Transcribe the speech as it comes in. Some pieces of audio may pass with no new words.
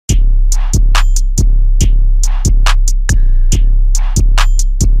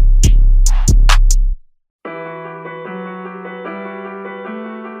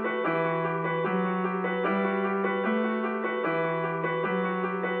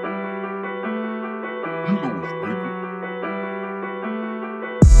JDot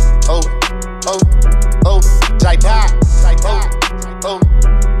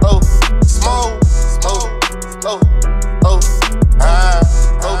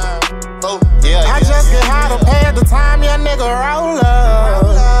Smoove, yeah. I just get high to pay at the time, young nigga roll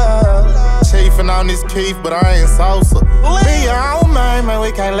up. Chiefin' on this Keith, but I ain't salsa. Be your own man,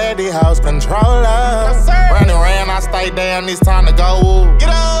 we can't let the house control us. Running around, I stay down, it's time to go up. Get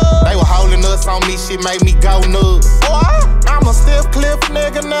up. They were holding us on me, shit made me go nuts. I'm a stiff cliff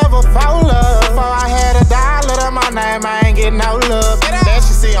nigga, never fall up. Before I had $1 to my name, I ain't getting no love. That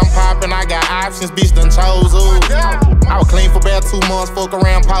shit see I'm poppin', I got options, bitch done chose up. I was clean for about 2 months, fuck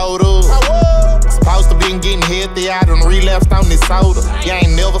around, pulled up. Supposed to been getting healthy, I done relapsed on this soda. You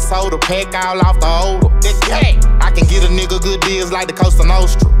ain't never sold a pack all off the odor. I can get a nigga good deals like the Costa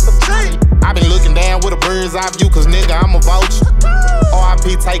Nostra. I been looking down with a bird's eye view, cause nigga, I'm a vulture.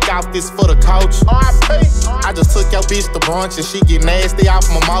 RIP, take off this for the culture. I just took your bitch to brunch and she get nasty off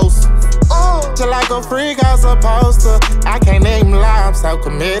mimosa. Just like a freak, I'm supposed to. I can't even lie, I'm so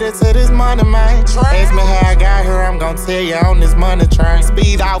committed to this money, man. Ask me how I got here, I'm gon' tell you on this money train.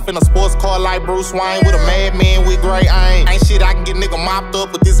 Speed off in a sports car like Bruce Wayne with a madman with great aim. Ain't shit I can get nigga mopped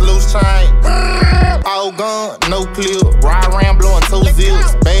up with this loose chain. Old gun, no clip, ride around blowing 2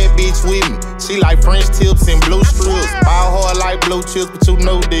 zips. Bad bitch with me, she like French tips and blue strips. All hard like blue chips, but you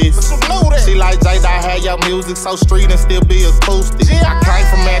know this. She like JDot, had your music so street and still be acoustic. I came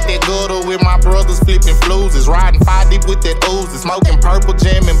from at that gutter with my brothers flipping fluses, riding 5 deep with that Uzi, smoking purple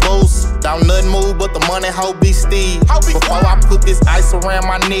jam and booze. Don't nothing move but the money, hoe be Steve. Before I put this ice around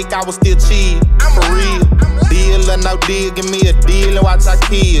my neck, I was still cheap. For real. Deal or no deal, give me a deal and watch I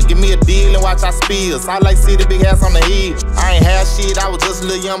kill. Give me a deal and watch I spill. Salt Lake City, big house on the hill. I ain't have shit, I was just a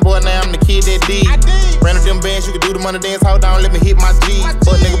little young boy, now I'm the kid that did. Ran up them bands, you can do the money dance, hold on, let me hit my G.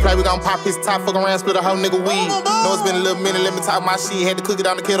 But nigga play, we gon' pop his top, fuck around, split a whole nigga weed. Know it's been a little minute, let me talk my shit. Had to cook it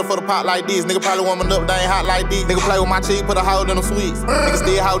on the kettle for the pot like this. Nigga probably warming up, they ain't hot like this. Nigga play with my cheek, put a hold in them sweets. Nigga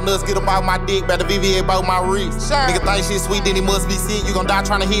still holding us, get up off my dick, better VVA about my wrist. Nigga think shit sweet, then he must be sick. You gon' die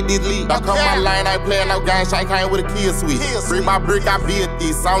tryna hit this lead. Don't come my lane, I ain't playin' no game, shake hand with a kill switch. Brick by brick, I built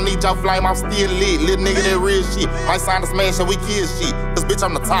this. I don't need your flame, I'm still lit. Little nigga, that real shit. I sign the smash and we kill shit. Cause bitch,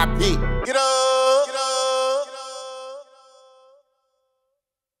 I'm the top hit. Get up!